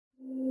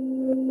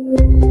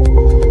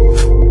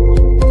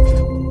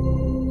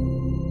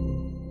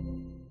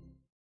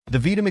The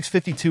Vitamix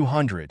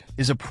 5200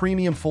 is a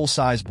premium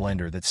full-size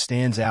blender that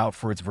stands out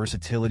for its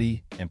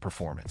versatility and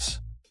performance.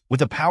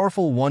 With a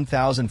powerful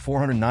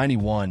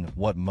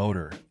 1,491-watt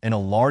motor and a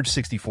large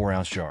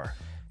 64-ounce jar,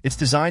 it's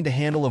designed to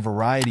handle a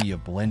variety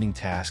of blending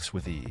tasks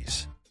with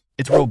ease.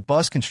 Its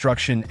robust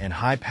construction and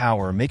high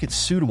power make it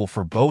suitable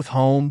for both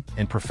home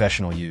and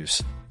professional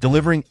use,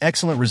 delivering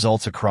excellent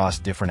results across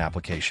different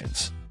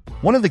applications.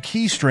 One of the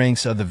key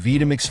strengths of the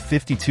Vitamix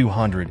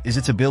 5200 is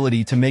its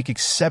ability to make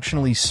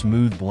exceptionally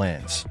smooth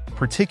blends,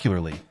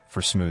 particularly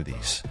for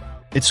smoothies.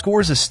 It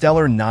scores a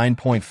stellar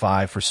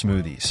 9.5 for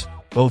smoothies,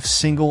 both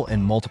single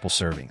and multiple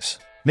servings,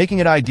 making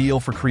it ideal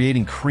for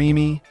creating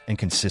creamy and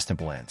consistent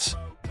blends.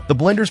 The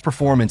blender's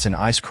performance in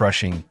ice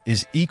crushing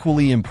is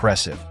equally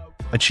impressive,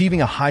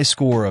 achieving a high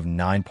score of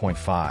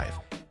 9.5,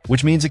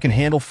 which means it can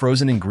handle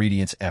frozen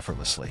ingredients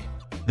effortlessly.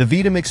 The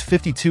Vitamix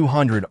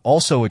 5200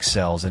 also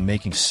excels in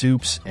making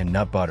soups and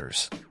nut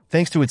butters,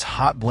 thanks to its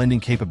hot blending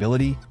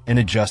capability and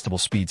adjustable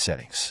speed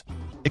settings.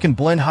 It can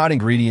blend hot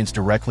ingredients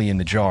directly in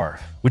the jar,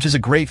 which is a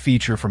great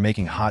feature for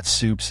making hot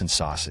soups and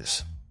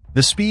sauces.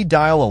 The speed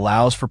dial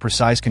allows for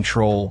precise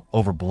control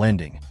over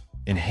blending,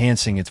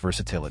 enhancing its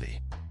versatility.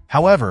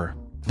 However,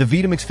 the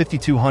Vitamix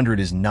 5200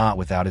 is not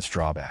without its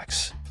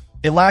drawbacks.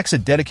 It lacks a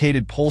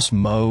dedicated pulse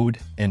mode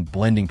and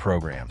blending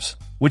programs,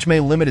 which may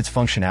limit its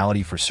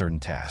functionality for certain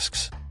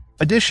tasks.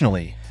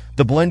 Additionally,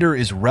 the blender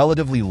is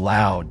relatively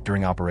loud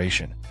during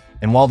operation,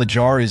 and while the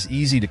jar is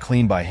easy to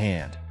clean by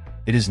hand,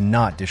 it is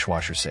not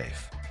dishwasher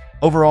safe.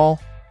 Overall,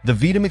 the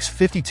Vitamix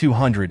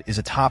 5200 is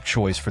a top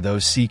choice for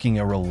those seeking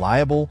a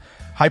reliable,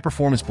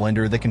 high-performance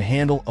blender that can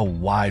handle a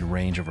wide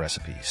range of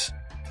recipes.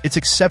 Its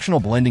exceptional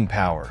blending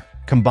power,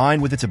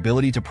 combined with its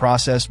ability to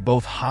process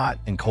both hot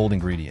and cold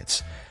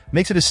ingredients,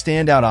 makes it a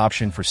standout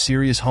option for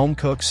serious home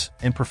cooks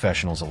and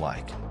professionals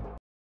alike.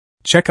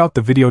 Check out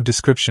the video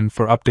description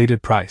for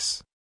updated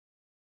price.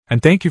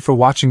 And thank you for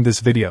watching this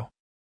video.